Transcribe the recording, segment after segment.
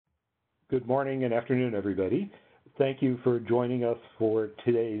Good morning and afternoon, everybody. Thank you for joining us for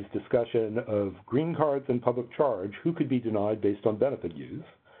today's discussion of green cards and public charge, who could be denied based on benefit use.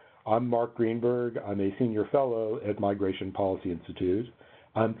 I'm Mark Greenberg. I'm a senior fellow at Migration Policy Institute.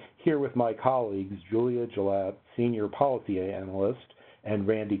 I'm here with my colleagues, Julia Gillette, senior policy analyst, and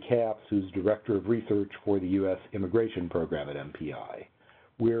Randy Capps, who's director of research for the U.S. Immigration Program at MPI.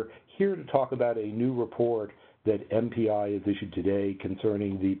 We're here to talk about a new report that MPI has issued today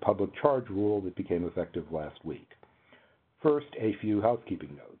concerning the public charge rule that became effective last week. First, a few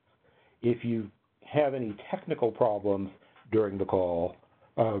housekeeping notes. If you have any technical problems during the call,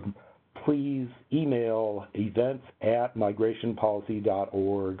 please email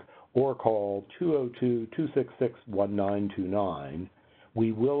events@migrationpolicy.org or call 202-266-1929.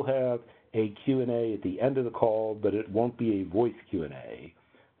 We will have a Q&A at the end of the call, but it won't be a voice Q&A.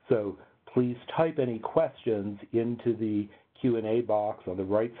 So please type any questions into the Q&A box on the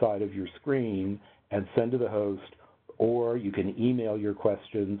right side of your screen and send to the host, or you can email your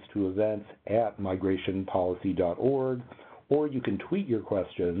questions to events@migrationpolicy.org, or you can tweet your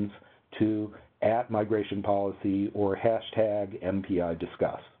questions to @migrationpolicy or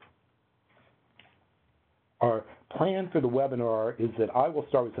 #MPIDiscuss. Our plan for the webinar is that I will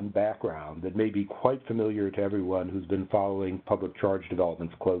start with some background that may be quite familiar to everyone who's been following public charge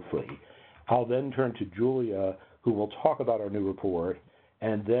developments closely. I'll then turn to Julia, who will talk about our new report,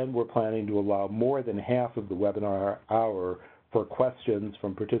 and then we're planning to allow more than half of the webinar hour for questions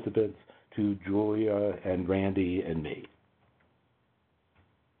from participants to Julia and Randy and me.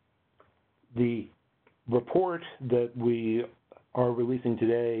 The report that we are releasing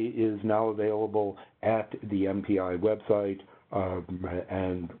today is now available at the MPI website,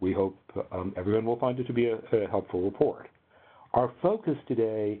 and we hope everyone will find it to be a helpful report. Our focus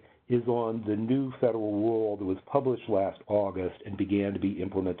today is on the new federal rule that was published last August and began to be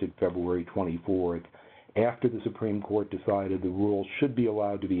implemented February 24th, after the Supreme Court decided the rule should be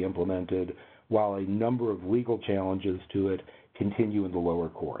allowed to be implemented while a number of legal challenges to it continue in the lower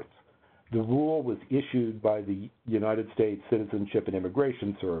courts. The rule was issued by the United States Citizenship and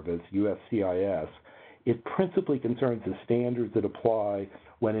Immigration Service, USCIS. It principally concerns the standards that apply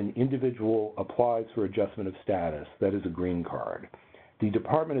when an individual applies for adjustment of status, that is a green card. The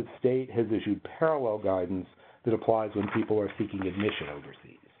Department of State has issued parallel guidance that applies when people are seeking admission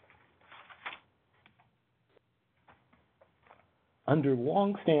overseas. Under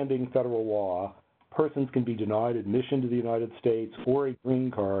longstanding federal law, persons can be denied admission to the United States or a green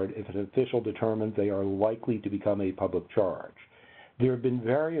card if an official determines they are likely to become a public charge. There have been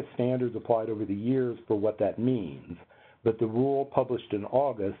various standards applied over the years for what that means, but the rule published in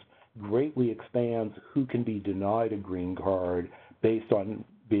August greatly expands who can be denied a green card based on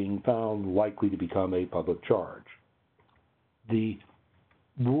being found likely to become a public charge. The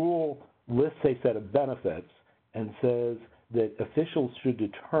rule lists a set of benefits and says that officials should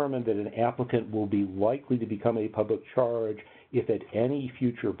determine that an applicant will be likely to become a public charge if at any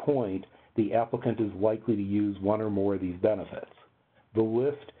future point the applicant is likely to use one or more of these benefits. The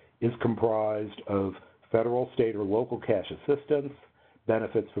list is comprised of federal, state, or local cash assistance,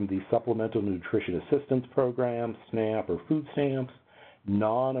 benefits from the Supplemental Nutrition Assistance Program, SNAP or food stamps,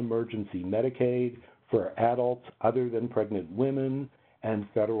 non-emergency Medicaid for adults other than pregnant women, and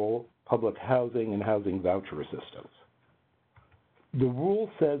federal public housing and housing voucher assistance. The rule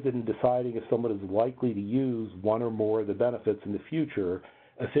says that in deciding if someone is likely to use one or more of the benefits in the future,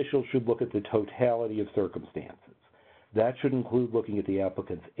 officials should look at the totality of circumstances. That should include looking at the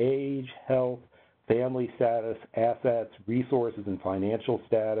applicant's age, health, family status, assets, resources and financial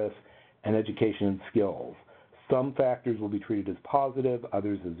status, and education and skills. Some factors will be treated as positive,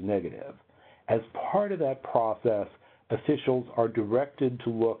 others as negative. As part of that process, officials are directed to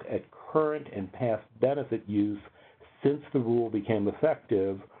look at current and past benefit use since the rule became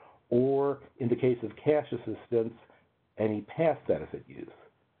effective, or in the case of cash assistance, any past benefit use.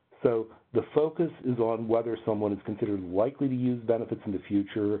 So the focus is on whether someone is considered likely to use benefits in the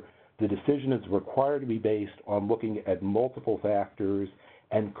future. The decision is required to be based on looking at multiple factors,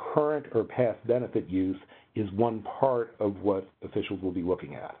 and current or past benefit use is one part of what officials will be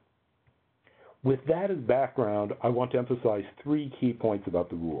looking at. With that as background, I want to emphasize three key points about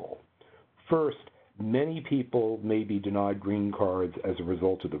the rule. First, many people may be denied green cards as a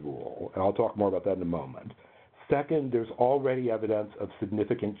result of the rule, and I'll talk more about that in a moment. Second, there's already evidence of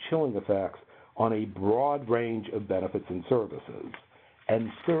significant chilling effects on a broad range of benefits and services.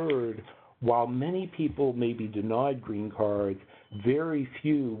 And third, while many people may be denied green cards, very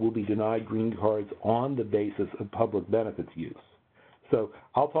few will be denied green cards on the basis of public benefits use. So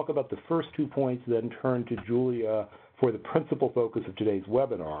I'll talk about the first 2 points, then turn to Julia for the principal focus of today's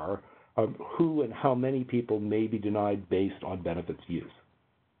webinar, who and how many people may be denied based on benefits use.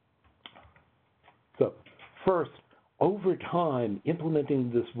 So first, over time,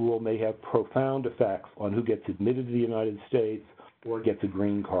 implementing this rule may have profound effects on who gets admitted to the United States or gets a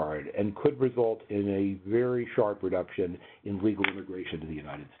green card, and could result in a very sharp reduction in legal immigration to the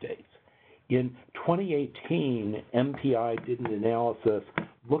United States. In 2018, MPI did an analysis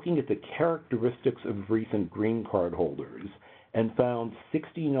looking at the characteristics of recent green card holders and found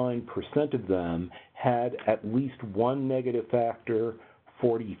 69% of them had at least one negative factor,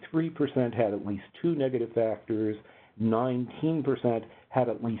 43% had at least two negative factors, 19% had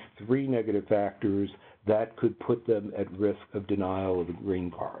at least three negative factors that could put them at risk of denial of a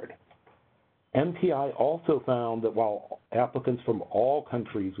green card. MPI also found that while applicants from all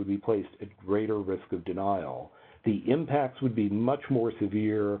countries would be placed at greater risk of denial, the impacts would be much more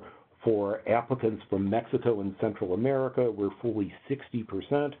severe for applicants from Mexico and Central America, where fully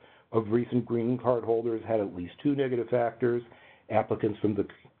 60% of recent green card holders had at least two negative factors, applicants from the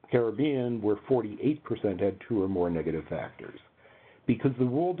Caribbean, where 48% had two or more negative factors. Because the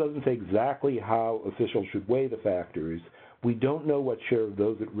rule doesn't say exactly how officials should weigh the factors, we don't know what share of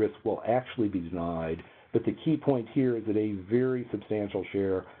those at risk will actually be denied, but the key point here is that a very substantial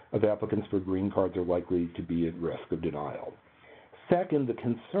share of applicants for green cards are likely to be at risk of denial. Second, the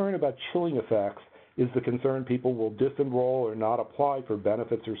concern about chilling effects is the concern people will disenroll or not apply for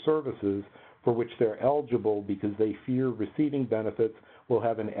benefits or services for which they're eligible because they fear receiving benefits will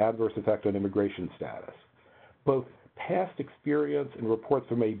have an adverse effect on immigration status. Both past experience and reports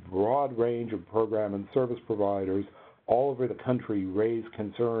from a broad range of program and service providers all over the country raise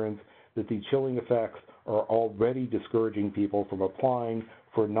concerns that the chilling effects are already discouraging people from applying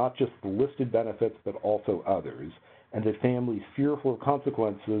for not just the listed benefits but also others, and that families fearful of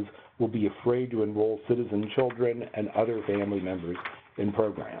consequences will be afraid to enroll citizen children and other family members in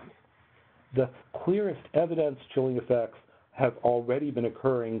programs. The clearest evidence chilling effects have already been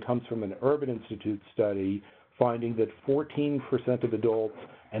occurring comes from an Urban Institute study finding that 14% of adults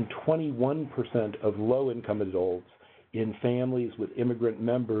and 21% of low-income adults in families with immigrant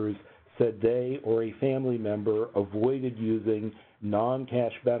members said they or a family member avoided using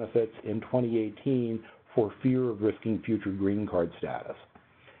non-cash benefits in 2018 for fear of risking future green card status.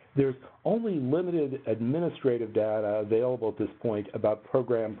 There's only limited administrative data available at this point about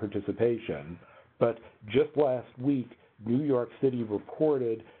program participation, but just last week, New York City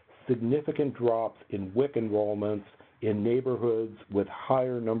reported significant drops in WIC enrollments in neighborhoods with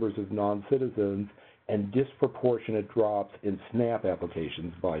higher numbers of non-citizens and disproportionate drops in SNAP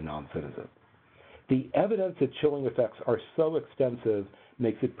applications by non-citizens. The evidence that chilling effects are so extensive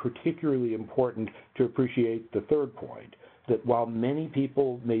makes it particularly important to appreciate the third point, that while many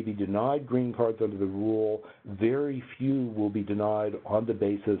people may be denied green cards under the rule, very few will be denied on the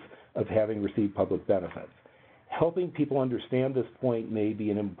basis of having received public benefits. Helping people understand this point may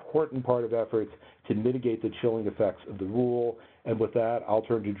be an important part of efforts to mitigate the chilling effects of the rule, and with that, I'll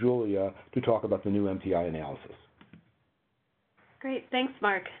turn to Julia to talk about the new MPI analysis. Great, thanks,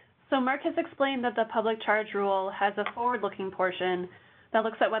 Mark. So Mark has explained that the public charge rule has a forward-looking portion that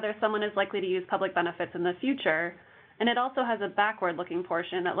looks at whether someone is likely to use public benefits in the future, and it also has a backward-looking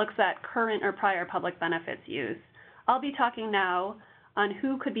portion that looks at current or prior public benefits use. I'll be talking now on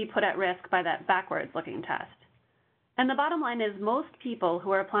who could be put at risk by that backwards-looking test. And the bottom line is most people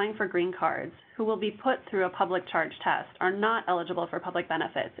who are applying for green cards who will be put through a public charge test are not eligible for public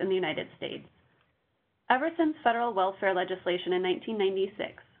benefits in the United States. Ever since federal welfare legislation in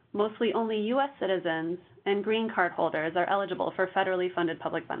 1996, mostly only U.S. citizens and green card holders are eligible for federally funded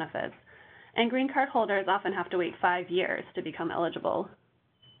public benefits, and green card holders often have to wait 5 years to become eligible.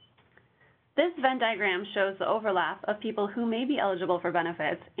 This Venn diagram shows the overlap of people who may be eligible for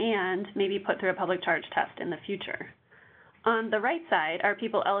benefits and may be put through a public charge test in the future. On the right side are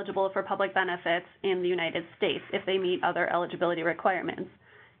people eligible for public benefits in the United States if they meet other eligibility requirements.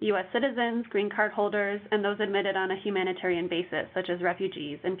 U.S. citizens, green card holders, and those admitted on a humanitarian basis, such as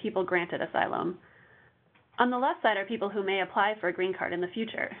refugees and people granted asylum. On the left side are people who may apply for a green card in the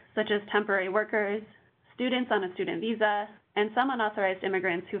future, such as temporary workers, students on a student visa, and some unauthorized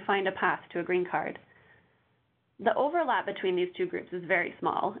immigrants who find a path to a green card. The overlap between these two groups is very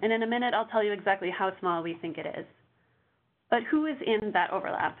small, and in a minute I'll tell you exactly how small we think it is. But who is in that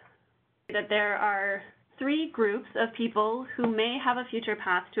overlap? That there are 3 groups of people who may have a future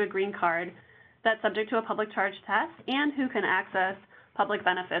path to a green card that's subject to a public charge test and who can access public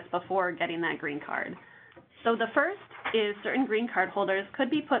benefits before getting that green card. So the first is certain green card holders could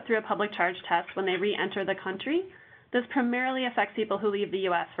be put through a public charge test when they re-enter the country. This primarily affects people who leave the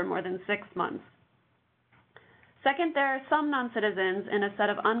U.S. for more than 6 months. Second, there are some non-citizens in a set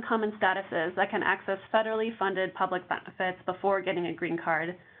of uncommon statuses that can access federally funded public benefits before getting a green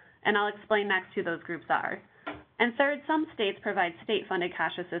card, and I'll explain next who those groups are. And third, some states provide state-funded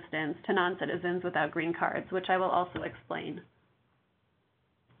cash assistance to non-citizens without green cards, which I will also explain.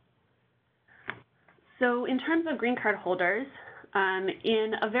 So in terms of green card holders,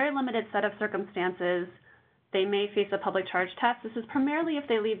 in a very limited set of circumstances, they may face a public charge test. This is primarily if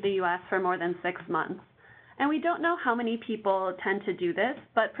they leave the U.S. for more than 6 months. And we don't know how many people tend to do this,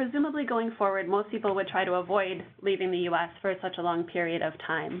 but presumably going forward, most people would try to avoid leaving the U.S. for such a long period of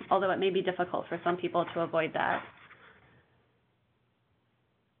time, although it may be difficult for some people to avoid that.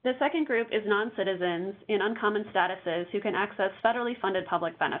 The second group is non-citizens in uncommon statuses who can access federally funded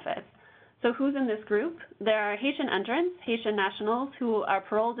public benefits. So who's in this group? There are Haitian entrants, Haitian nationals who are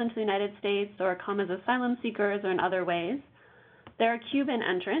paroled into the United States or come as asylum seekers or in other ways. There are Cuban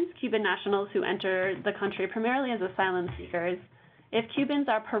entrants, Cuban nationals who enter the country primarily as asylum seekers. If Cubans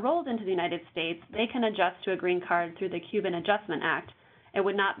are paroled into the United States, they can adjust to a green card through the Cuban Adjustment Act and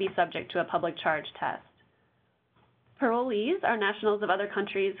would not be subject to a public charge test. Parolees are nationals of other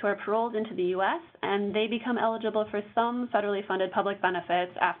countries who are paroled into the U.S., and they become eligible for some federally funded public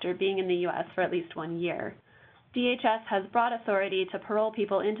benefits after being in the U.S. for at least 1 year. DHS has broad authority to parole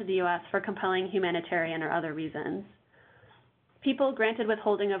people into the U.S. for compelling humanitarian or other reasons. People granted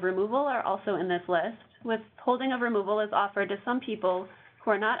withholding of removal are also in this list. Withholding of removal is offered to some people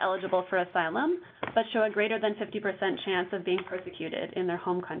who are not eligible for asylum, but show a greater than 50% chance of being persecuted in their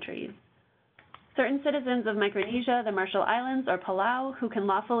home countries. Certain citizens of Micronesia, the Marshall Islands, or Palau who can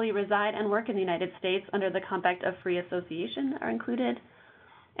lawfully reside and work in the United States under the Compact of Free Association are included.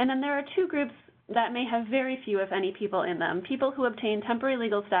 And then there are two groups that may have very few, if any, people in them. People who obtain temporary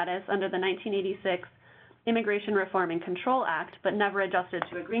legal status under the 1986 Immigration Reform and Control Act, but never adjusted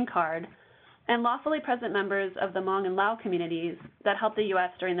to a green card, and lawfully present members of the Hmong and Lao communities that helped the U.S.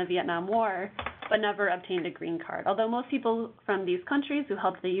 during the Vietnam War, but never obtained a green card, although most people from these countries who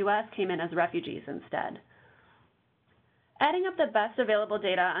helped the U.S. came in as refugees instead. Adding up the best available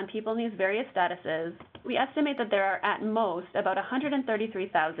data on people in these various statuses, we estimate that there are at most about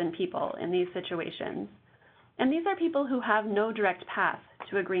 133,000 people in these situations. And these are people who have no direct path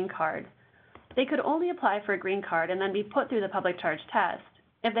to a green card. They could only apply for a green card and then be put through the public charge test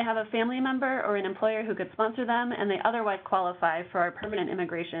if they have a family member or an employer who could sponsor them and they otherwise qualify for permanent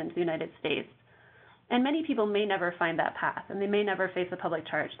immigration to the United States. And many people may never find that path, and they may never face a public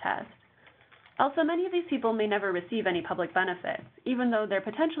charge test. Also, many of these people may never receive any public benefits, even though they're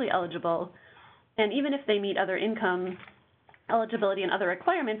potentially eligible, and even if they meet other income eligibility and other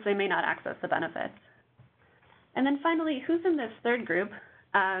requirements, they may not access the benefits. And then finally, who's in this third group?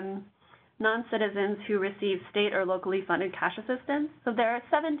 Non-citizens who receive state or locally funded cash assistance. So there are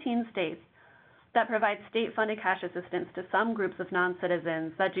 17 states that provide state-funded cash assistance to some groups of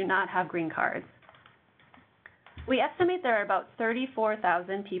non-citizens that do not have green cards. We estimate there are about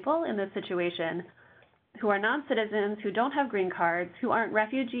 34,000 people in this situation who are non-citizens, who don't have green cards, who aren't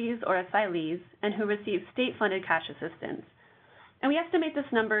refugees or asylees, and who receive state-funded cash assistance. And we estimate this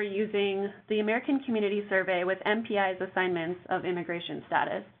number using the American Community Survey with MPI's assignments of immigration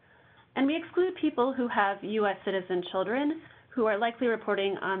status. And we exclude people who have U.S. citizen children who are likely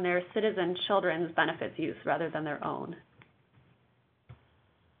reporting on their citizen children's benefits use rather than their own.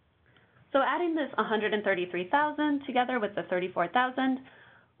 So adding this 133,000 together with the 34,000,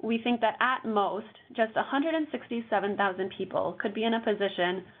 we think that at most, just 167,000 people could be in a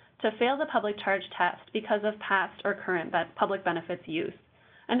position to fail the public charge test because of past or current public benefits use.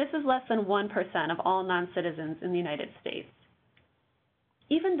 And this is less than 1% of all non-citizens in the United States.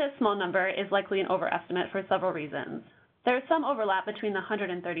 Even this small number is likely an overestimate for several reasons. There is some overlap between the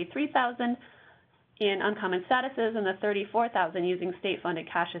 133,000 in uncommon statuses and the 34,000 using state-funded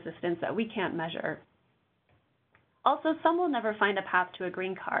cash assistance that we can't measure. Also, some will never find a path to a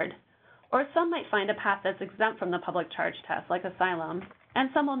green card, or some might find a path that's exempt from the public charge test, like asylum, and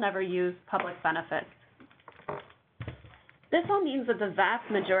some will never use public benefits. This all means that the vast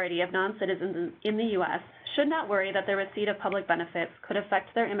majority of non-citizens in the U.S. should not worry that the receipt of public benefits could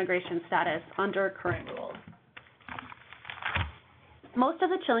affect their immigration status under current rules. Most of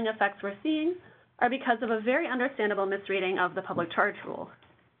the chilling effects we're seeing are because of a very understandable misreading of the public charge rule.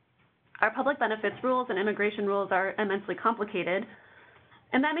 Our public benefits rules and immigration rules are immensely complicated,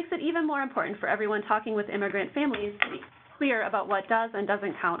 and that makes it even more important for everyone talking with immigrant families to be clear about what does and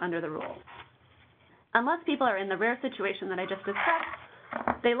doesn't count under the rules. Unless people are in the rare situation that I just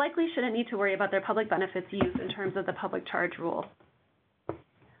discussed, they likely shouldn't need to worry about their public benefits use in terms of the public charge rule.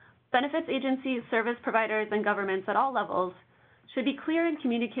 Benefits agencies, service providers, and governments at all levels should be clear in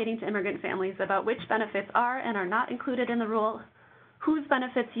communicating to immigrant families about which benefits are and are not included in the rule, whose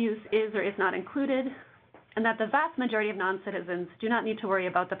benefits use is or is not included, and that the vast majority of non-citizens do not need to worry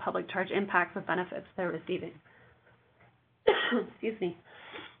about the public charge impacts of benefits they're receiving. Excuse me.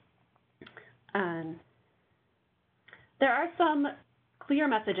 There are some clear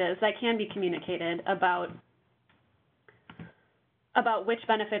messages that can be communicated about which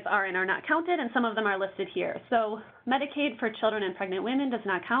benefits are and are not counted, and some of them are listed here. So Medicaid for children and pregnant women does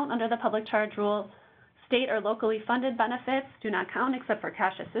not count under the public charge rule. State or locally funded benefits do not count except for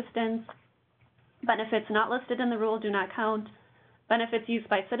cash assistance. Benefits not listed in the rule do not count. Benefits used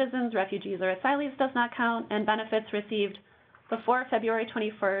by citizens, refugees, or asylees does not count, and benefits received before February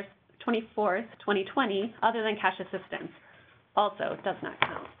 24th, 2020, other than cash assistance, also does not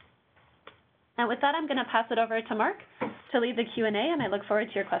count. And with that, I'm going to pass it over to Mark to lead the Q&A, and I look forward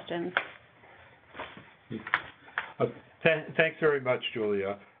to your questions. Thanks very much,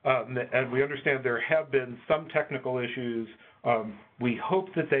 Julia. And we understand there have been some technical issues. We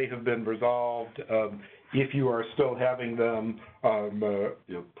hope that they have been resolved. If you are still having them,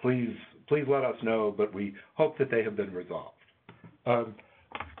 please let us know, but we hope that they have been resolved.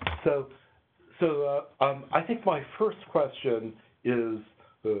 So I think my first question is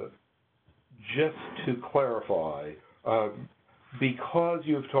just to clarify, because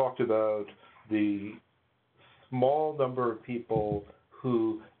you've talked about the small number of people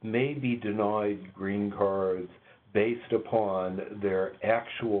who may be denied green cards based upon their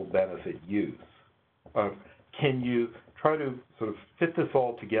actual benefit use, can you try to sort of fit this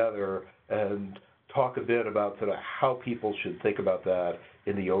all together and talk a bit about sort of how people should think about that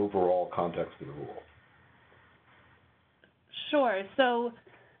in the overall context of the rule? Sure. So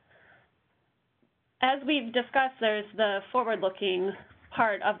as we've discussed, there's the forward-looking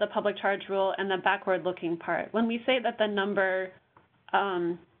part of the public charge rule and the backward-looking part. When we say that the number,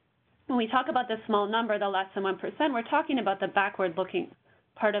 when we talk about the small number, the less than 1%, we're talking about the backward-looking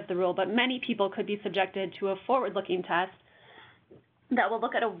part of the rule, but many people could be subjected to a forward-looking test that will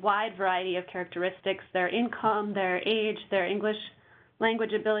look at a wide variety of characteristics: their income, their age, their English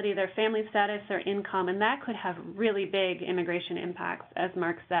language ability, their family status, their income, and that could have really big immigration impacts, as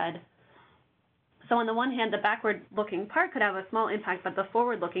Mark said. So on the one hand, the backward-looking part could have a small impact, but the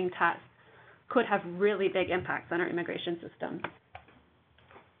forward-looking test could have really big impacts on our immigration system.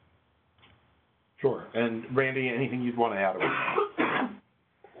 Sure. And Randy, anything you'd want to add about that?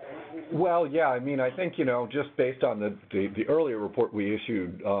 Well, yeah, I mean, I think, just based on the earlier report we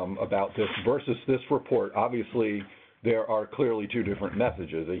issued about this versus this report, obviously there are clearly two different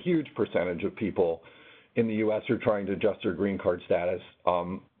messages. A huge percentage of people in the U.S. are trying to adjust their green card status.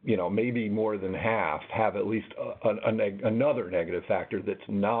 Maybe more than half have at least another negative factor that's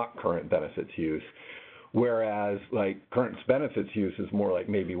not current benefits use, whereas like current benefits use is more like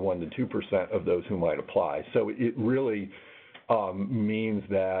maybe 1 to 2% of those who might apply. So it really means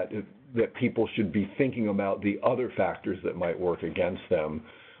that people should be thinking about the other factors that might work against them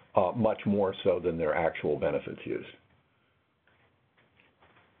much more so than their actual benefits used.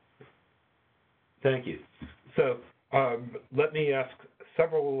 Thank you. So let me ask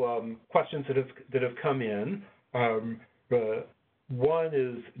several questions that have come in. One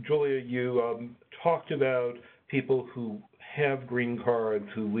is, Julia, you talked about people who have green cards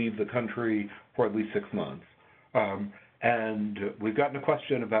who leave the country for at least 6 months. And we've gotten a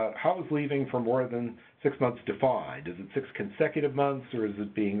question about how is leaving for more than 6 months defined? Is it 6 consecutive months, or is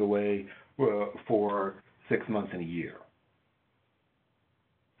it being away for 6 months in a year?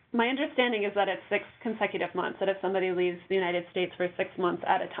 My understanding is that it's 6 consecutive months, that if somebody leaves the United States for 6 months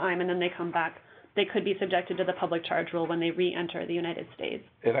at a time and then they come back, they could be subjected to the public charge rule when they re-enter the United States.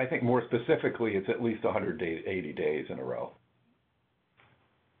 And I think more specifically, it's at least 180 days in a row.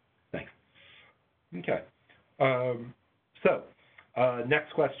 Thanks. Okay.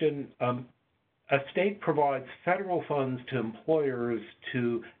 Next question. A state provides federal funds to employers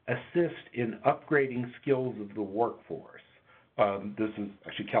to assist in upgrading skills of the workforce. This is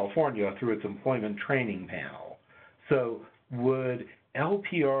actually California through its employment training panel. So would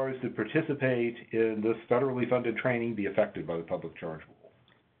LPRs that participate in this federally funded training be affected by the public charge rule?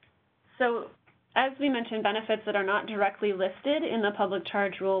 So as we mentioned, benefits that are not directly listed in the public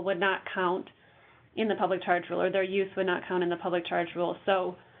charge rule would not count in the public charge rule, or their use would not count in the public charge rule.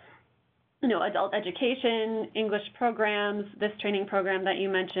 So, adult education, English programs, this training program that you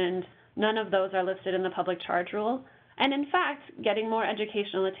mentioned, none of those are listed in the public charge rule. And in fact, getting more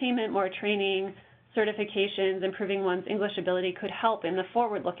educational attainment, more training, certifications, improving one's English ability could help in the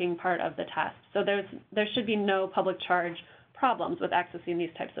forward-looking part of the test. So there should be no public charge problems with accessing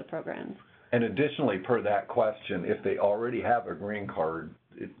these types of programs. And additionally, per that question, if they already have a green card,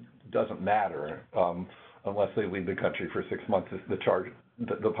 it doesn't matter unless they leave the country for 6 months.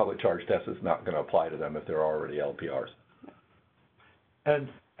 The public charge test is not going to apply to them if they're already LPRs. And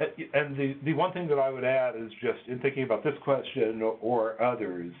the one thing that I would add is just in thinking about this question or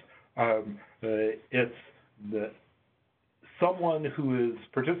others, it's that someone who is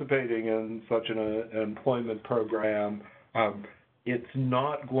participating in such an employment program, it's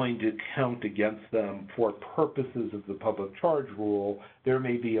not going to count against them for purposes of the public charge rule. There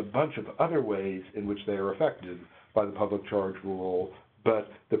may be a bunch of other ways in which they are affected by the public charge rule,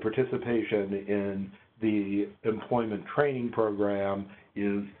 but the participation in the employment training program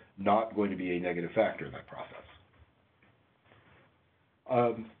is not going to be a negative factor in that process.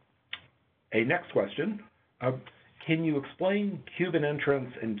 A next question. Can you explain Cuban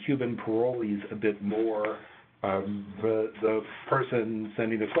entrants and Cuban parolees a bit more? The person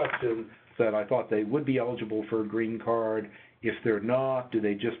sending the question said, I thought they would be eligible for a green card. If they're not, do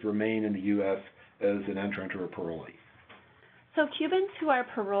they just remain in the U.S. as an entrant or a parolee? So Cubans who are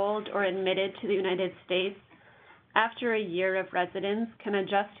paroled or admitted to the United States after a year of residence can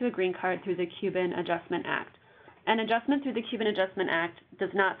adjust to a green card through the Cuban Adjustment Act. An adjustment through the Cuban Adjustment Act does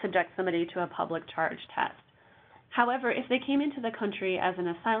not subject somebody to a public charge test. However, if they came into the country as an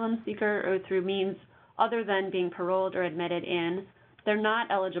asylum seeker or through means other than being paroled or admitted in, they're not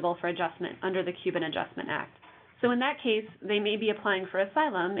eligible for adjustment under the Cuban Adjustment Act. So in that case, they may be applying for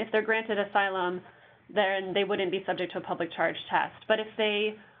asylum. If they're granted asylum, then they wouldn't be subject to a public charge test. But if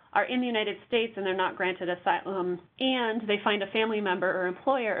they are in the United States and they're not granted asylum and they find a family member or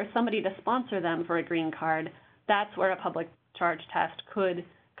employer or somebody to sponsor them for a green card, that's where a public charge test could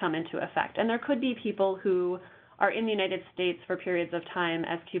come into effect. And there could be people who are in the United States for periods of time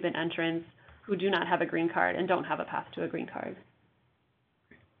as Cuban entrants who do not have a green card and don't have a path to a green card.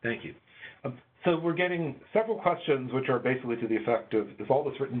 Thank you. So we're getting several questions which are basically to the effect of, is all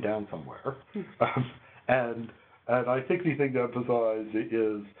this written down somewhere? And I think the thing to emphasize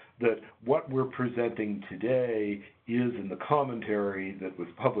is that what we're presenting today is in the commentary that was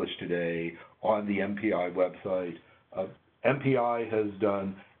published today on the MPI website. MPI has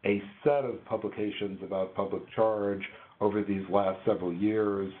done a set of publications about public charge over these last several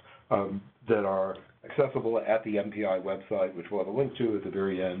years that are accessible at the MPI website, which we'll have a link to at the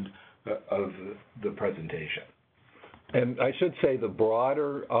very end of the presentation. And I should say the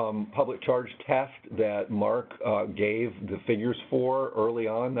broader public charge test that Mark gave the figures for early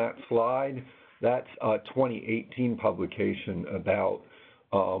on that slide, that's a 2018 publication about,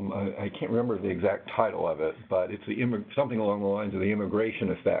 I can't remember the exact title of it, but it's something along the lines of the immigration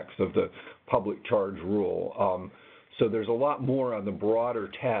effects of the public charge rule. So there's a lot more on the broader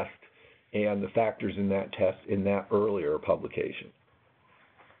test and the factors in that test in that earlier publication.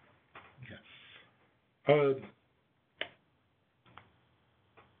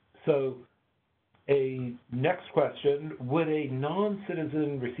 So a next question, would a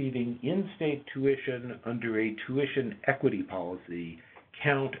non-citizen receiving in-state tuition under a tuition equity policy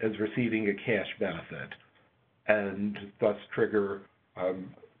count as receiving a cash benefit and thus trigger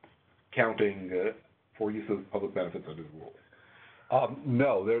counting for use of public benefits under the rule?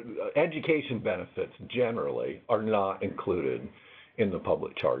 No, education benefits generally are not included in the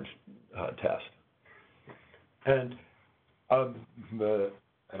public charge test. And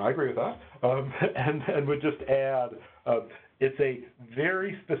I agree with that. And would just add, it's a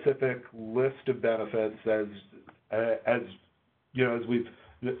very specific list of benefits, as you know, as we've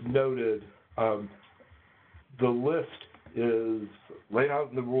noted. The list is laid out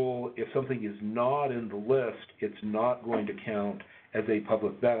in the rule. If something is not in the list, it's not going to count as a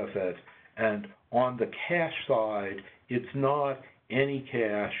public benefit. And on the cash side, it's not any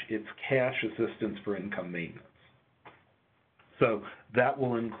cash, it's cash assistance for income maintenance. So that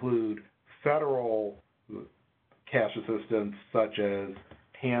will include federal cash assistance such as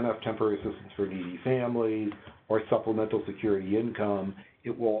TANF, temporary assistance for needy families, or supplemental security income.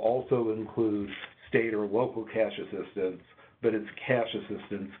 It will also include state or local cash assistance, but it's cash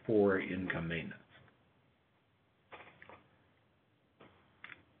assistance for income maintenance.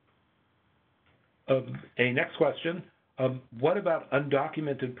 A next question, what about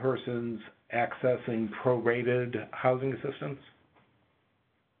undocumented persons accessing prorated housing assistance?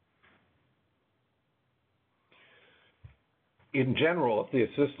 In general, if the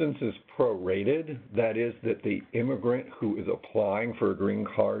assistance is prorated, that is that the immigrant who is applying for a green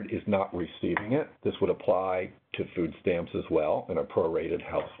card is not receiving it. This would apply to food stamps as well in a prorated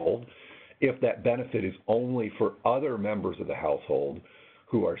household. If that benefit is only for other members of the household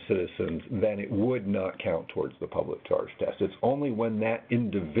who are citizens, then it would not count towards the public charge test. It's only when that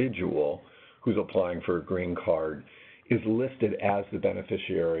individual who's applying for a green card is listed as the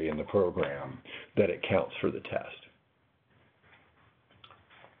beneficiary in the program, that it counts for the test.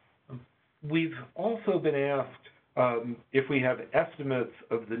 We've also been asked if we have estimates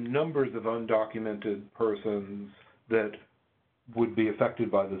of the numbers of undocumented persons that would be affected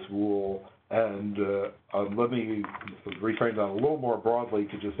by this rule, and let me reframe that a little more broadly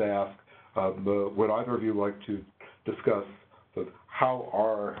to just ask, would either of you like to discuss how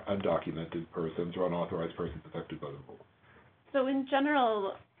are undocumented persons or unauthorized persons affected by the rule? So in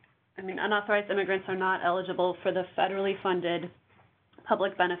general, I mean, unauthorized immigrants are not eligible for the federally funded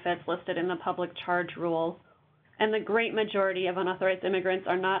public benefits listed in the public charge rule, and the great majority of unauthorized immigrants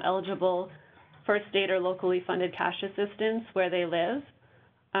are not eligible for state or locally funded cash assistance where they live.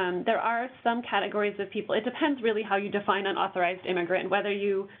 There are some categories of people. It depends really how you define unauthorized immigrant, whether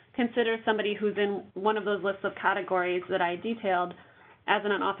you consider somebody who's in one of those lists of categories that I detailed as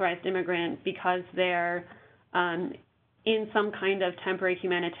an unauthorized immigrant because they're in some kind of temporary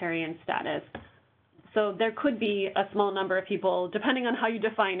humanitarian status. So there could be a small number of people, depending on how you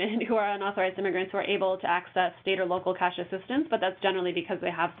define it, who are unauthorized immigrants who are able to access state or local cash assistance, but that's generally because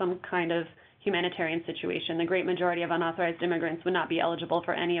they have some kind of humanitarian situation. The great majority of unauthorized immigrants would not be eligible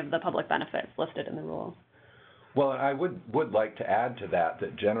for any of the public benefits listed in the rule. Well, I would like to add to that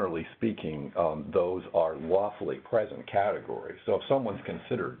generally speaking, those are lawfully present categories. So if someone's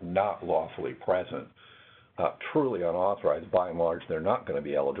considered not lawfully present, truly unauthorized, by and large, they're not going to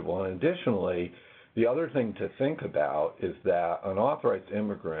be eligible. And additionally, the other thing to think about is that unauthorized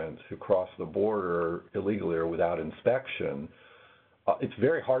immigrants who cross the border illegally or without inspection, it's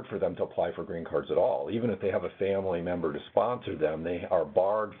very hard for them to apply for green cards at all. Even if they have a family member to sponsor them, they are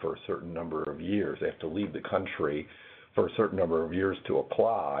barred for a certain number of years. They have to leave the country for a certain number of years to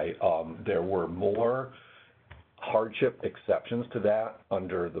apply. There were more hardship exceptions to that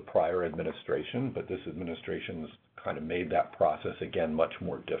under the prior administration, but this administration has kind of made that process, again, much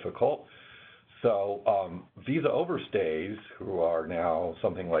more difficult. So visa overstays, who are now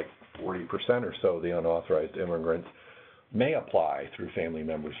something like 40% or so of the unauthorized immigrants, may apply through family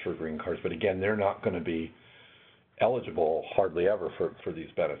members for green cards, but again, they're not going to be eligible hardly ever for these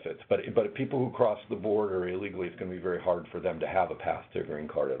benefits. But people who cross the border illegally, it's going to be very hard for them to have a path to a green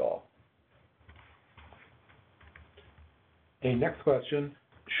card at all. Okay, next question.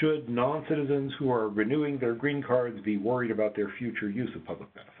 Should non-citizens who are renewing their green cards be worried about their future use of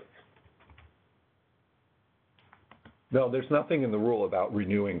public benefits? No, there's nothing in the rule about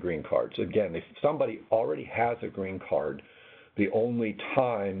renewing green cards. Again, if somebody already has a green card, the only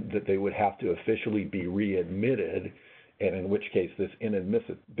time that they would have to officially be readmitted, and in which case this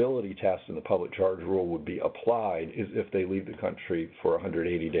inadmissibility test in the public charge rule would be applied, is if they leave the country for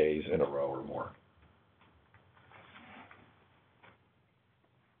 180 days in a row or more.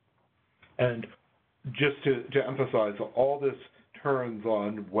 And just to emphasize, all this turns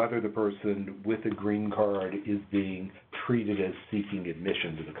on whether the person with a green card is being treated as seeking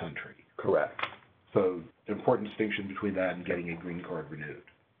admission to the country. Correct. So an important distinction between that and getting a green card renewed.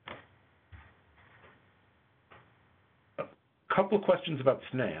 A couple of questions about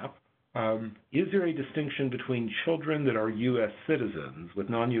SNAP. Is there a distinction between children that are U.S. citizens with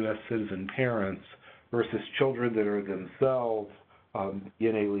non-U.S. citizen parents versus children that are themselves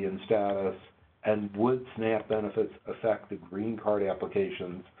in alien status? And would SNAP benefits affect the green card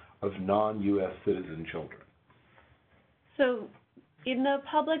applications of non-U.S. citizen children? So in the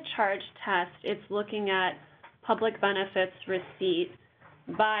public charge test, it's looking at public benefits receipt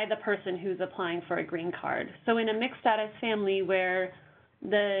by the person who's applying for a green card. So in a mixed status family where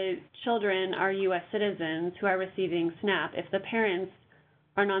the children are U.S. citizens who are receiving SNAP, if the parents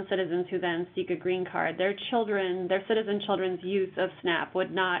are non-citizens who then seek a green card, their citizen children's use of SNAP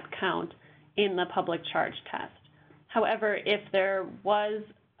would not count in the public charge test. However, if there was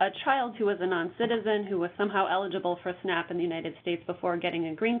a child who was a non-citizen who was somehow eligible for SNAP in the United States before getting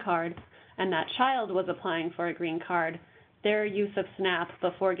a green card, and that child was applying for a green card, their use of SNAP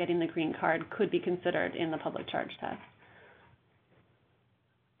before getting the green card could be considered in the public charge test.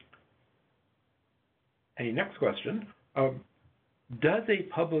 A next question. Does a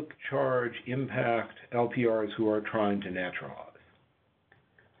public charge impact LPRs who are trying to naturalize?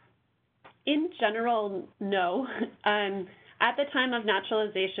 In general, no. At the time of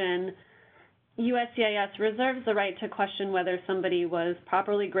naturalization, USCIS reserves the right to question whether somebody was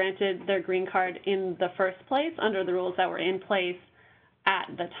properly granted their green card in the first place under the rules that were in place at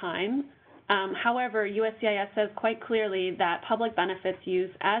the time. However, USCIS says quite clearly that public benefits use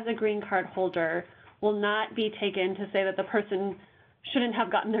as a green card holder will not be taken to say that the person shouldn't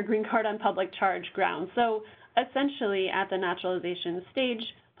have gotten their green card on public charge grounds. So essentially, at the naturalization stage,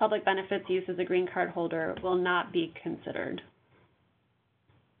 public benefits use as a green card holder will not be considered.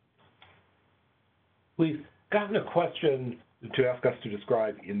 We've gotten a question to ask us to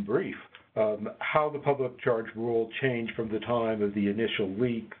describe in brief how the public charge rule changed from the time of the initial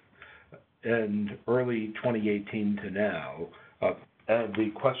leak in early 2018 to now. And the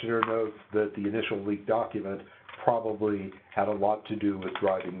questioner notes that the initial leak document probably had a lot to do with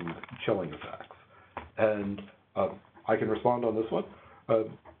driving chilling effects. And I can respond on this one.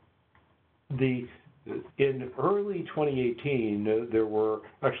 In early 2018, there were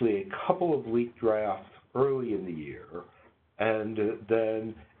actually a couple of leaked drafts early in the year, and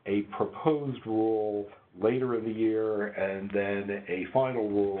then a proposed rule later in the year, and then a final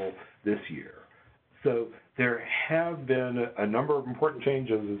rule this year. So there have been a number of important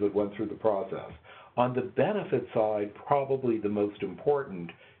changes as it went through the process. On the benefit side, probably the most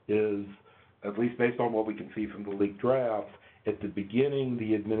important is, at least based on what we can see from the leaked drafts, at the beginning,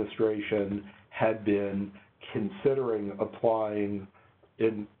 the administration had been considering applying,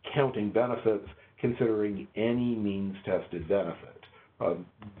 in counting benefits, considering any means-tested benefit,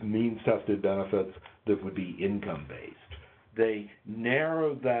 means-tested benefits that would be income-based. They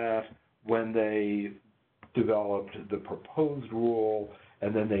narrowed that when they developed the proposed rule,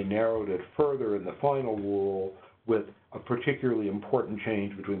 and then they narrowed it further in the final rule, with a particularly important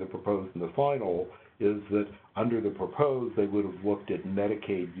change between the proposed and the final is that under the proposed, they would have looked at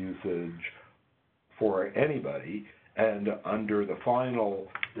Medicaid usage for anybody, and under the final,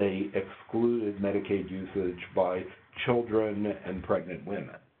 they excluded Medicaid usage by children and pregnant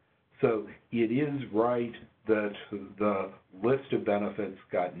women. So it is right that the list of benefits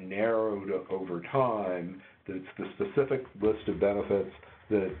got narrowed over time, that it's the specific list of benefits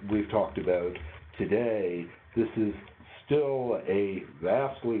that we've talked about today. This is still a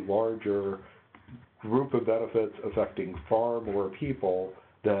vastly larger group of benefits affecting far more people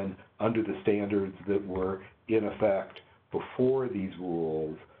than under the standards that were in effect before these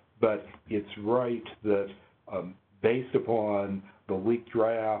rules. But it's right that based upon the leaked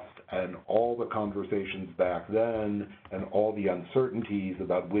draft and all the conversations back then and all the uncertainties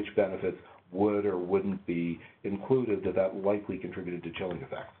about which benefits would or wouldn't be included, that likely contributed to chilling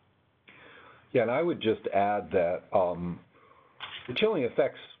effects. Yeah, and I would just add that the chilling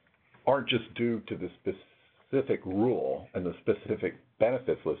effects aren't just due to the specific rule and the specific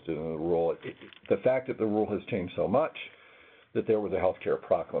benefits listed in the rule. The fact that the rule has changed so much, that there was a healthcare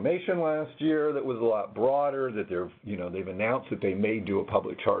proclamation last year that was a lot broader, that they've announced that they may do a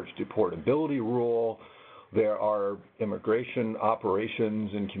public charge deportability rule. There are immigration operations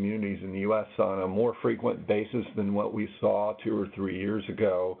in communities in the U.S. on a more frequent basis than what we saw 2 or 3 years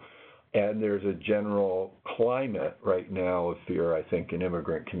ago. And there's a general climate right now of fear, I think, in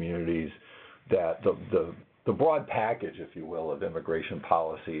immigrant communities that the broad package, if you will, of immigration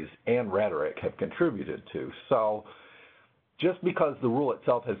policies and rhetoric have contributed to. So just because the rule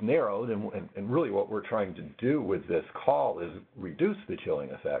itself has narrowed, and really what we're trying to do with this call is reduce the chilling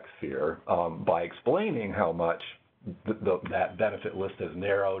effects fear by explaining how much that benefit list has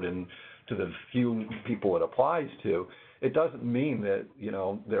narrowed and to the few people it applies to, it doesn't mean that,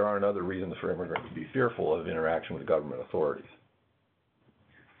 there aren't other reasons for immigrants to be fearful of interaction with government authorities.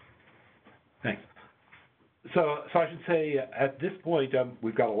 Thanks. So I should say at this point,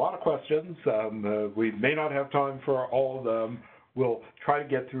 we've got a lot of questions. We may not have time for all of them. We'll try to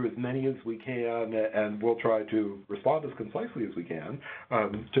get through as many as we can, and we'll try to respond as concisely as we can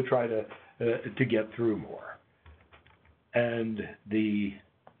to try to get through more. And the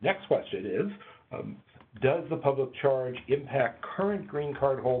next question is, does the public charge impact current green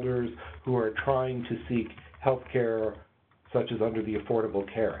card holders who are trying to seek health care, such as under the Affordable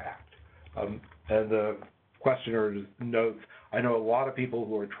Care Act? And the questioner notes, I know a lot of people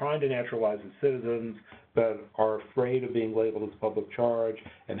who are trying to naturalize as citizens but are afraid of being labeled as public charge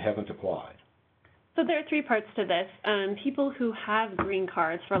and haven't applied. So there are 3 parts to this. People who have green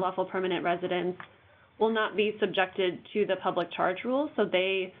cards for lawful permanent residence will not be subjected to the public charge rule, so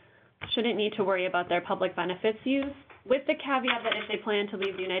they shouldn't need to worry about their public benefits use, with the caveat that if they plan to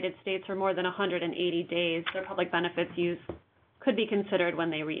leave the United States for more than 180 days, their public benefits use could be considered when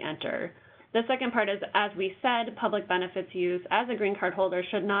they re-enter. The second part is, as we said, public benefits use as a green card holder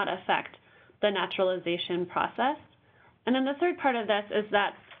should not affect the naturalization process. And then the third part of this is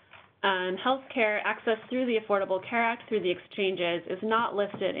that health care access through the Affordable Care Act, through the exchanges, is not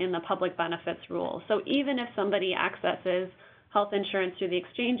listed in the public benefits rule. So even if somebody accesses health insurance through the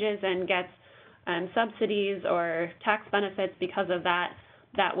exchanges and gets subsidies or tax benefits because of that,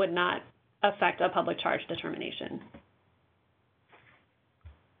 that would not affect a public charge determination.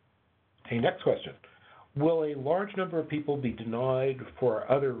 Okay, next question. will a large number of people be denied for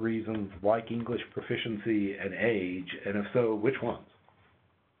other reasons like English proficiency and age, and if so, which ones?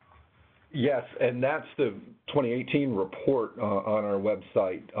 Yes, and that's the 2018 report on our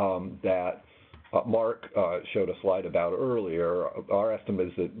website that Mark showed a slide about earlier. Our estimate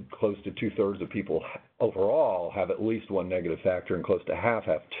is that close to 2/3 of people overall have at least one negative factor, and close to half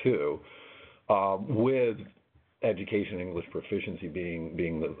have two, with education and English proficiency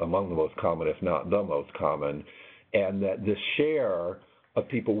being among the most common, if not the most common, and that the share of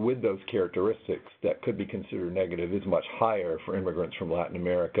people with those characteristics that could be considered negative is much higher for immigrants from Latin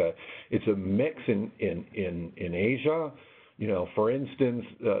America. It's a mix in Asia. You know, for instance,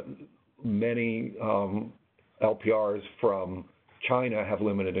 many LPRs from China have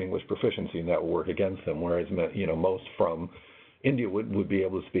limited English proficiency, and that will work against them, whereas, you know, most from India would be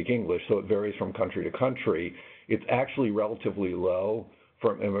able to speak English, so it varies from country to country. It's actually relatively low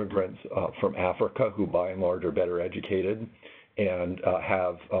from immigrants from Africa, who by and large are better educated and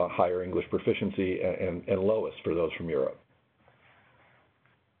have higher English proficiency, and lowest for those from Europe.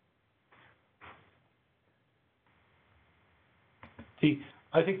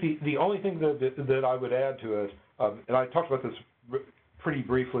 I think the only thing that I would add to it, and I talked about this pretty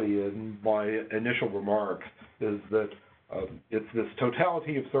briefly in my initial remarks, is that it's this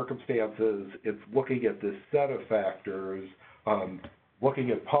totality of circumstances. It's looking at this set of factors,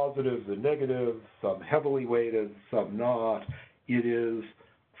 looking at positives and negatives, some heavily weighted, some not. It is,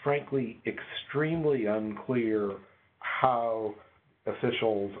 frankly, extremely unclear how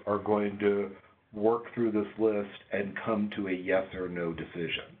officials are going to work through this list and come to a yes or no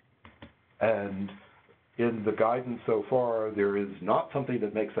decision. And in the guidance so far, there is not something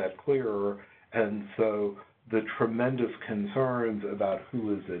that makes that clearer, and so the tremendous concerns about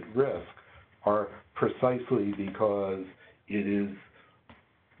who is at risk are precisely because it is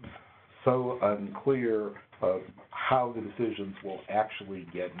so unclear of how the decisions will actually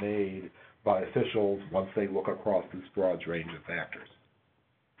get made by officials once they look across this broad range of factors.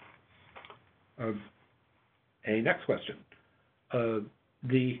 A next question.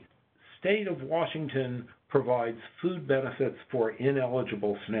 The state of Washington provides food benefits for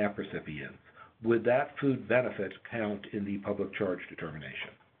ineligible SNAP recipients. Would that food benefit count in the public charge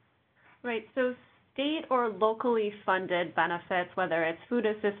determination? Right, so state or locally funded benefits, whether it's food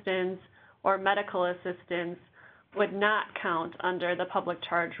assistance or medical assistance, would not count under the public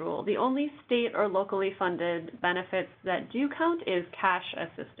charge rule. The only state or locally funded benefits that do count is cash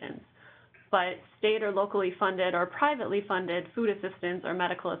assistance. But state or locally funded or privately funded food assistance or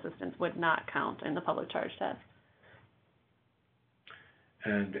medical assistance would not count in the public charge test.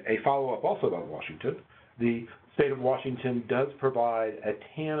 And a follow-up also about Washington. The state of Washington does provide a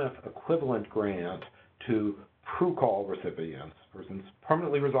TANF equivalent grant to PRUCOL recipients, persons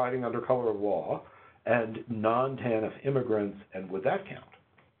permanently residing under color of law, and non-TANF immigrants, and would that count?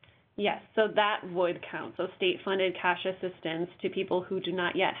 Yes, so that would count. So state-funded cash assistance to people who do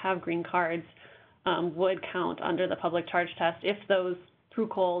not yet have green cards would count under the public charge test if those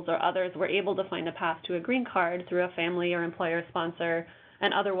PRUCOLs or others were able to find a path to a green card through a family or employer sponsor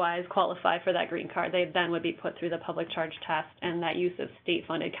and otherwise qualify for that green card. They then would be put through the public charge test, and that use of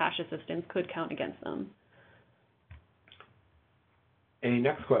state-funded cash assistance could count against them. A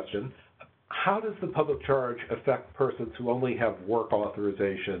next question. How does the public charge affect persons who only have work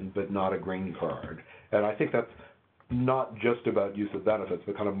authorization but not a green card? And I think that's not just about use of benefits,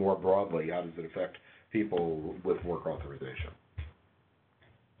 but kind of more broadly, how does it affect people with work authorization?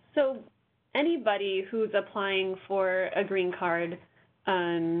 So anybody who's applying for a green card,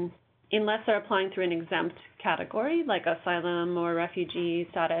 unless they're applying through an exempt category, like asylum or refugee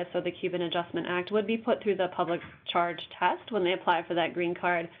status or the Cuban Adjustment Act, would be put through the public charge test when they apply for that green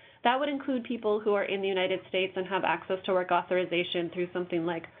card. That would include people who are in the United States and have access to work authorization through something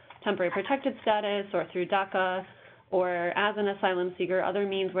like temporary protected status or through DACA or as an asylum seeker, other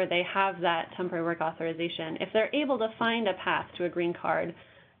means where they have that temporary work authorization. If they're able to find a path to a green card,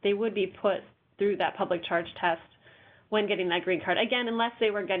 they would be put through that public charge test when getting that green card. Again, unless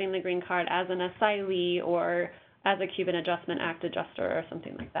they were getting the green card as an asylee or as a Cuban Adjustment Act adjuster or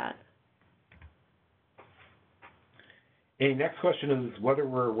something like that. A next question is whether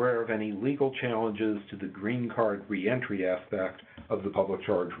we're aware of any legal challenges to the green card reentry aspect of the public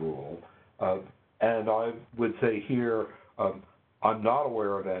charge rule. And I would say here, I'm not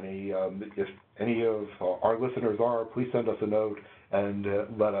aware of any. If any of our listeners are, please send us a note and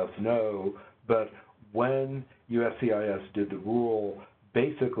let us know. But when USCIS did the rule,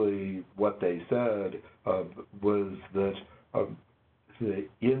 basically what they said was that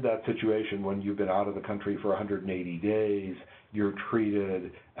in that situation, when you've been out of the country for 180 days, you're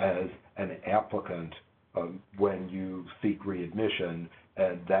treated as an applicant when you seek readmission,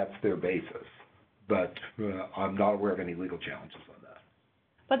 and that's their basis. But I'm not aware of any legal challenges on that.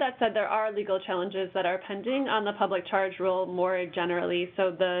 But that said, there are legal challenges that are pending on the public charge rule more generally.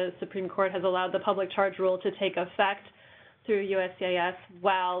 So the Supreme Court has allowed the public charge rule to take effect through USCIS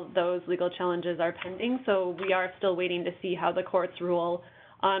while those legal challenges are pending. So we are still waiting to see how the courts rule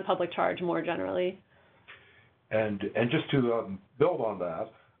on public charge more generally. And just to build on that,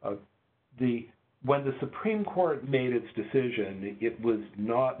 when the Supreme Court made its decision, it was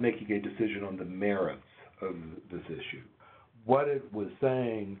not making a decision on the merits of this issue. What it was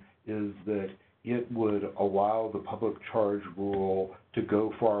saying is that it would allow the public charge rule to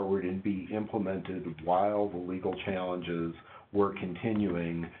go forward and be implemented while the legal challenges were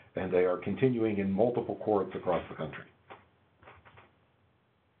continuing, and they are continuing in multiple courts across the country.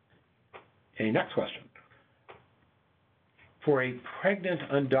 Okay, next question. For a pregnant,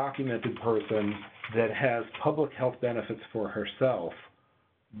 undocumented person that has public health benefits for herself,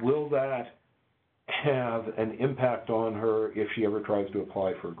 will that have an impact on her if she ever tries to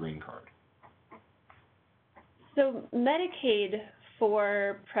apply for a green card? So Medicaid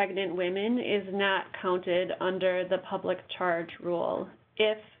for pregnant women is not counted under the public charge rule.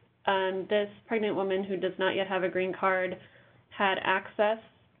 If this pregnant woman who does not yet have a green card had access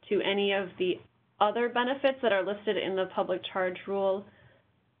to any of the other benefits that are listed in the public charge rule,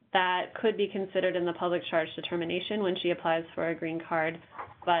 that could be considered in the public charge determination when she applies for a green card.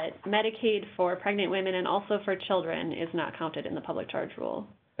 But Medicaid for pregnant women and also for children is not counted in the public charge rule.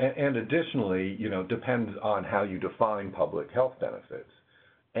 And additionally, depends on how you define public health benefits.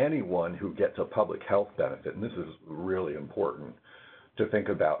 Anyone who gets a public health benefit, and this is really important to think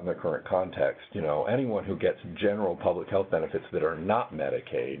about in the current context, anyone who gets general public health benefits that are not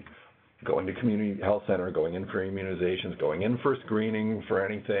Medicaid, going to community health center, going in for immunizations, going in for screening for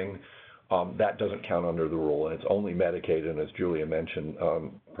anything, that doesn't count under the rule. And it's only Medicaid, and as Julia mentioned,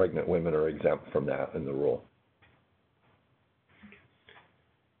 pregnant women are exempt from that in the rule.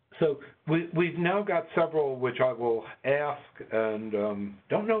 So we've now got several which I will ask, and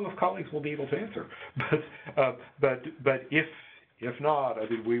don't know if colleagues will be able to answer. But if not, I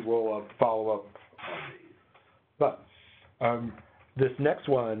think we will follow up on these. But this next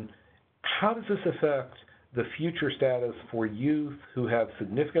one, how does this affect the future status for youth who have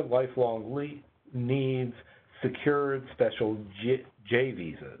significant lifelong needs, secured special J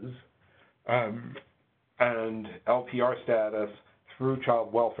visas, and LPR status through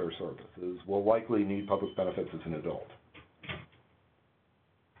child welfare services, will likely need public benefits as an adult?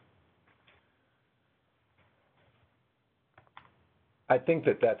 I think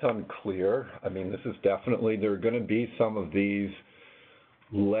that's unclear. I mean, this is definitely, there are going to be some of these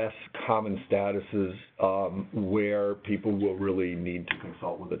less common statuses where people will really need to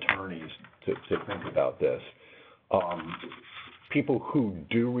consult with attorneys to think about this. People who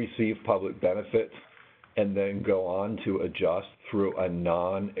do receive public benefits and then go on to adjust through a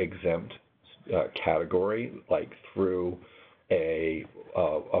non-exempt category, like through a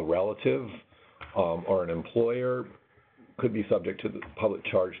relative or an employer, could be subject to the public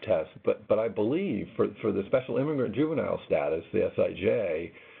charge test. But I believe for the special immigrant juvenile status, the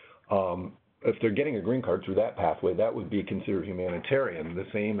SIJ, if they're getting a green card through that pathway, that would be considered humanitarian, the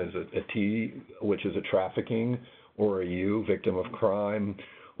same as a T, which is a trafficking, or a U, victim of crime,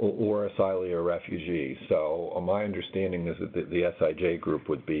 or asylee or refugee. So my understanding is that the SIJ group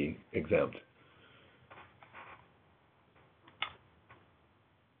would be exempt.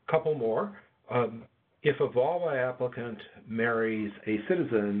 Couple more. If a VAWA applicant marries a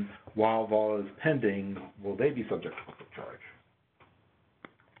citizen while VAWA is pending, will they be subject to public charge?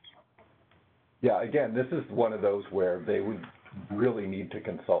 Yeah, again, this is one of those where they would really need to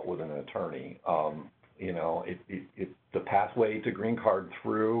consult with an attorney. The pathway to green card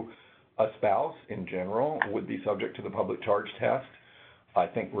through a spouse in general would be subject to the public charge test, I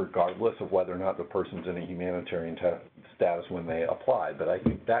think, regardless of whether or not the person's in a humanitarian status when they apply. But I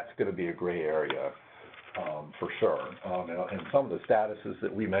think that's going to be a gray area for sure. And some of the statuses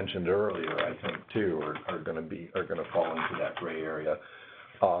that we mentioned earlier, I think, too, are going to fall into that gray area.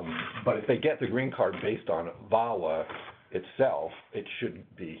 But if they get the green card based on VAWA itself, it should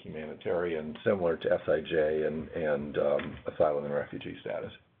be humanitarian, similar to SIJ and asylum and refugee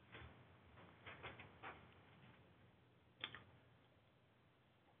status.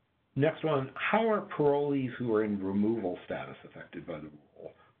 Next one, how are parolees who are in removal status affected by the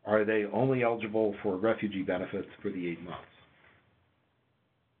rule? Are they only eligible for refugee benefits for the 8 months?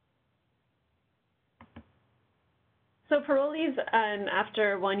 So parolees,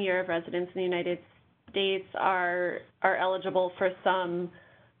 after 1 year of residence in the United States, are eligible for some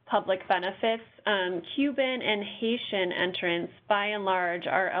public benefits, Cuban and Haitian entrants, by and large,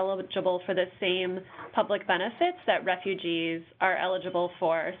 are eligible for the same public benefits that refugees are eligible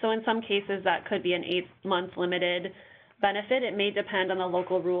for. So in some cases, that could be an 8-month limited benefit. It may depend on the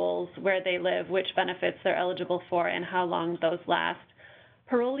local rules, where they live, which benefits they're eligible for, and how long those last.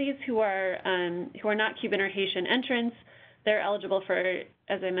 Parolees who are not Cuban or Haitian entrants, they're eligible for,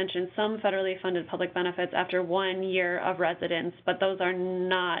 as I mentioned, some federally funded public benefits after 1 year of residence, but those are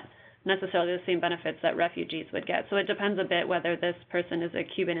not necessarily the same benefits that refugees would get. So it depends a bit whether this person is a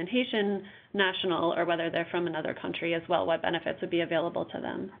Cuban and Haitian national or whether they're from another country as well, what benefits would be available to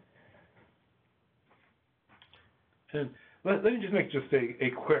them. And let me just make just a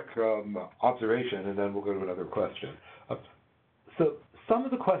quick observation, and then we'll go to another question. So some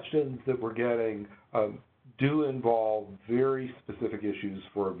of the questions that we're getting do involve very specific issues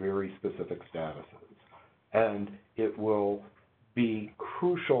for very specific statuses. And it will be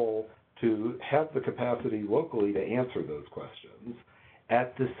crucial to have the capacity locally to answer those questions.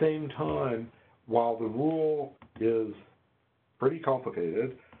 At the same time, while the rule is pretty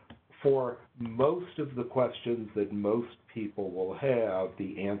complicated, for most of the questions that most people will have,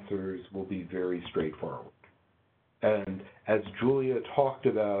 the answers will be very straightforward. And as Julia talked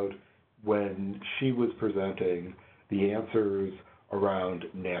about when she was presenting, the answers around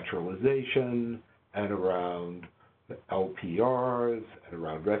naturalization and around LPRs and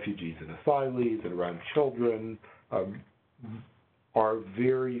around refugees and asylees and around children are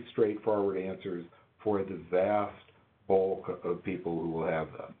very straightforward answers for the vast bulk of people who will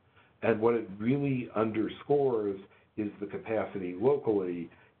have them. And what it really underscores is the capacity locally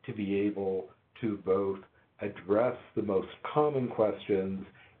to be able to both address the most common questions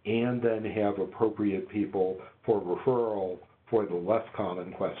and then have appropriate people for referral for the less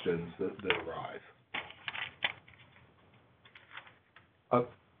common questions that arise.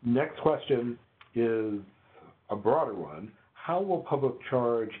 Next question is a broader one. How will public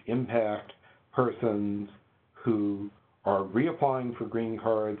charge impact persons who are reapplying for green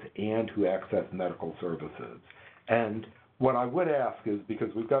cards and who access medical services? And what I would ask is,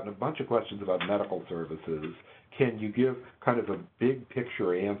 because we've gotten a bunch of questions about medical services, can you give kind of a big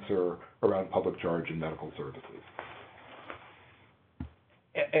picture answer around public charge and medical services?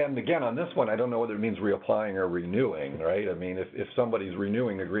 And again, on this one, I don't know whether it means reapplying or renewing, right? I mean, if somebody's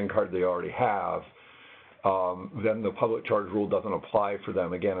renewing the green card they already have, then the public charge rule doesn't apply for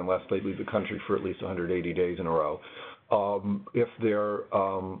them, again, unless they leave the country for at least 180 days in a row. If they're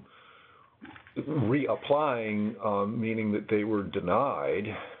reapplying, meaning that they were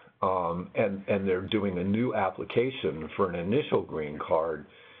denied, and they're doing a new application for an initial green card,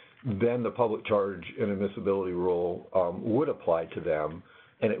 then the public charge and admissibility rule would apply to them,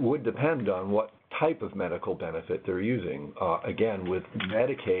 and it would depend on what type of medical benefit they're using. Again, with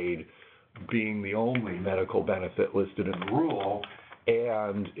Medicaid being the only medical benefit listed in the rule,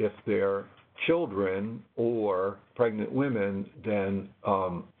 and if they're children or pregnant women, then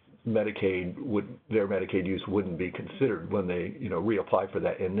their Medicaid use wouldn't be considered when they, reapply for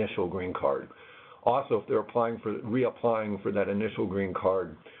that initial green card. Also, if they're reapplying for that initial green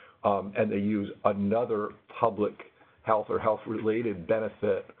card, and they use another public health or health-related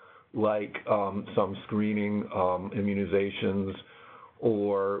benefit, like some screening, immunizations,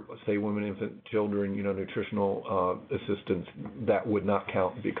 or say women, infant, children, nutritional assistance, that would not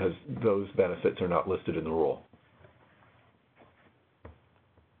count because those benefits are not listed in the rule.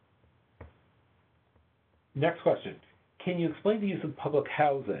 Next question. Can you explain the use of public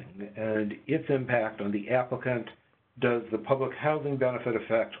housing and its impact on the applicant? Does the public housing benefit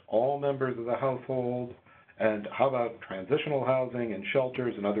affect all members of the household? And how about transitional housing and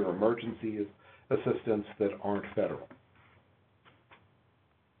shelters and other emergency assistance that aren't federal?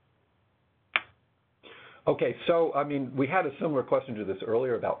 Okay, so, we had a similar question to this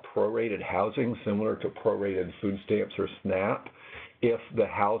earlier about prorated housing, similar to prorated food stamps or SNAP. If the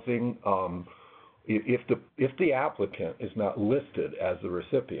housing, if the applicant is not listed as the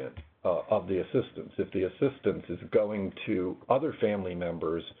recipient of the assistance, if the assistance is going to other family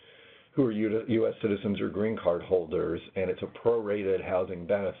members who are U.S. citizens or green card holders, and it's a prorated housing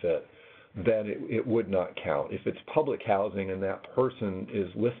benefit, then it would not count. If it's public housing and that person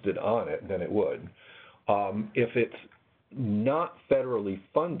is listed on it, then it would. If it's not federally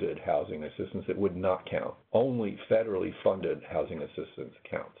funded housing assistance, it would not count. Only federally funded housing assistance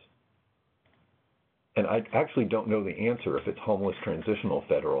counts. And I actually don't know the answer if it's homeless transitional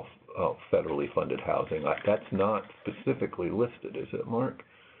federally funded housing. That's not specifically listed, is it, Mark?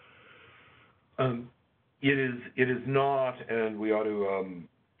 It is not, and we ought to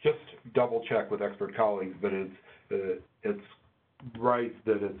just double check with expert colleagues, but it's right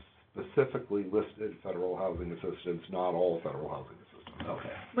that it's specifically listed federal housing assistance, not all federal housing assistance.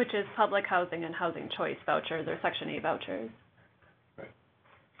 Okay. Which is public housing and housing choice vouchers or Section 8 vouchers. Right.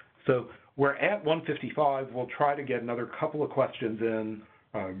 So we're at 1:55. We'll try to get another couple of questions in,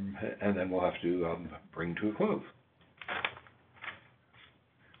 and then we'll have to bring to a close.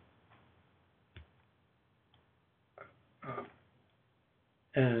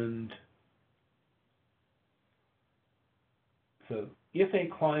 And so if a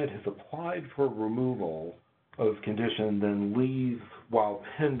client has applied for removal of condition, then leave while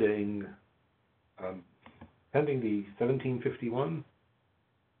pending the 1751.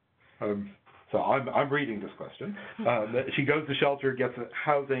 So I'm reading this question. She goes to shelter, gets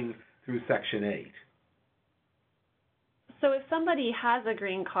housing through Section 8. So if somebody has a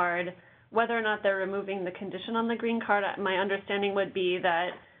green card, whether or not they're removing the condition on the green card, my understanding would be that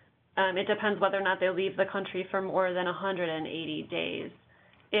it depends whether or not they leave the country for more than 180 days.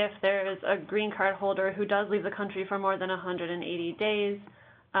 If there's a green card holder who does leave the country for more than 180 days,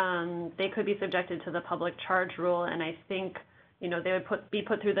 they could be subjected to the public charge rule, and I think they would be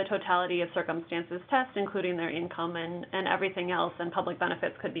put through the totality of circumstances test, including their income and everything else, and public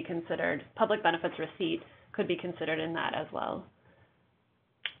benefits could be considered, public benefits receipt could be considered in that as well.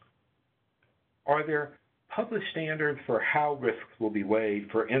 Are there published standards for how risks will be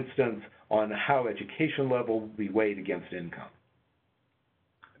weighed, for instance, on how education level will be weighed against income?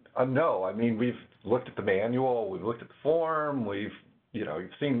 No, I mean, we've looked at the manual, we've looked at the form, we've,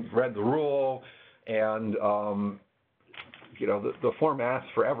 read the rule, and, the form asks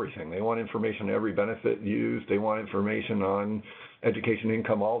for everything. They want information on every benefit used. They want information on education,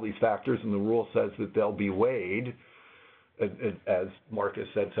 income, all these factors, and the rule says that they'll be weighed. As Mark has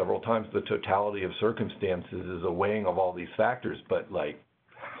said several times, the totality of circumstances is a weighing of all these factors, but the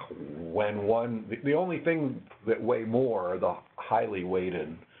only thing that weigh more are the highly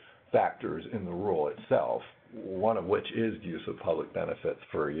weighted factors in the rule itself, one of which is use of public benefits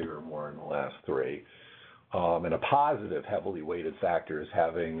for a year or more in the last 3. And a positive heavily weighted factor is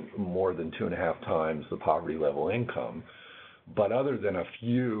having more than 2.5 times the poverty level income. But other than a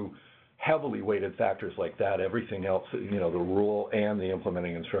few heavily weighted factors like that, everything else, the rule and the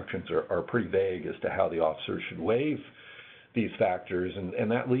implementing instructions are pretty vague as to how the officers should weigh these factors,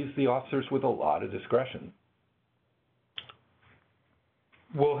 and that leaves the officers with a lot of discretion.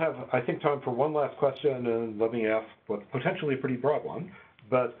 We'll have, I think, time for one last question, and let me ask what's potentially a pretty broad one.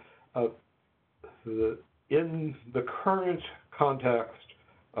 But in the current context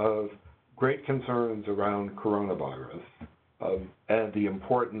of great concerns around coronavirus and the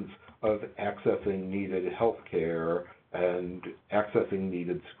importance of accessing needed health care and accessing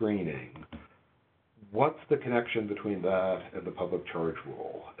needed screening, what's the connection between that and the public charge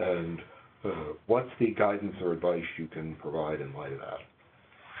rule? And what's the guidance or advice you can provide in light of that?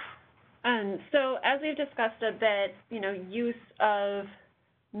 So as we've discussed a bit, use of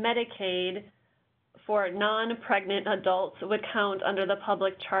Medicaid for non-pregnant adults would count under the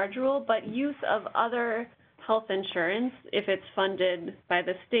public charge rule, but use of other health insurance, if it's funded by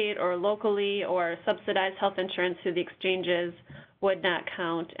the state or locally, or subsidized health insurance through the exchanges, would not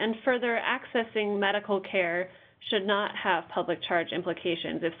count. And further, accessing medical care should not have public charge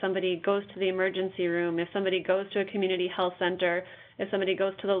implications. If somebody goes to the emergency room, if somebody goes to a community health center, if somebody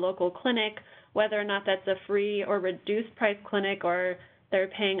goes to the local clinic, whether or not that's a free or reduced price clinic or they're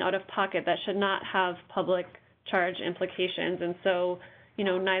paying out of pocket, that should not have public charge implications. And so,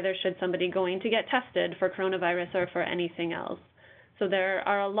 neither should somebody going to get tested for coronavirus or for anything else. So there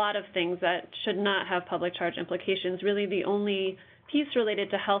are a lot of things that should not have public charge implications. Really, the only piece related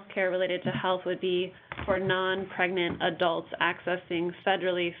to health care, related to health, would be for non-pregnant adults accessing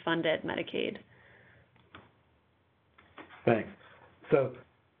federally funded Medicaid. Thanks. So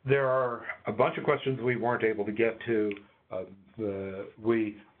there are a bunch of questions we weren't able to get to.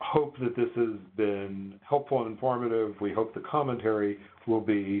 We hope that this has been helpful and informative. We hope the commentary will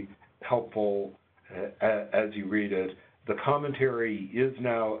be helpful as you read it. The commentary is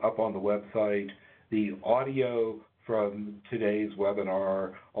now up on the website. The audio from today's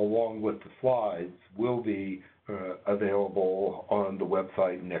webinar, along with the slides, will be available on the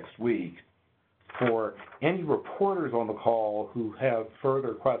website next week. For any reporters on the call who have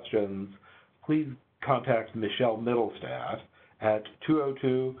further questions, please contact Michelle Middlestadt at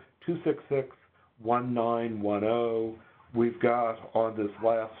 202-266-1910. We've got on this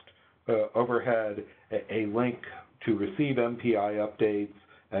last overhead a link to receive MPI updates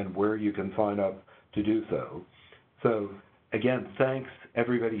and where you can sign up to do so. So again, thanks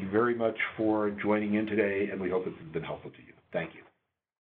everybody very much for joining in today, and we hope it's been helpful to you. Thank you.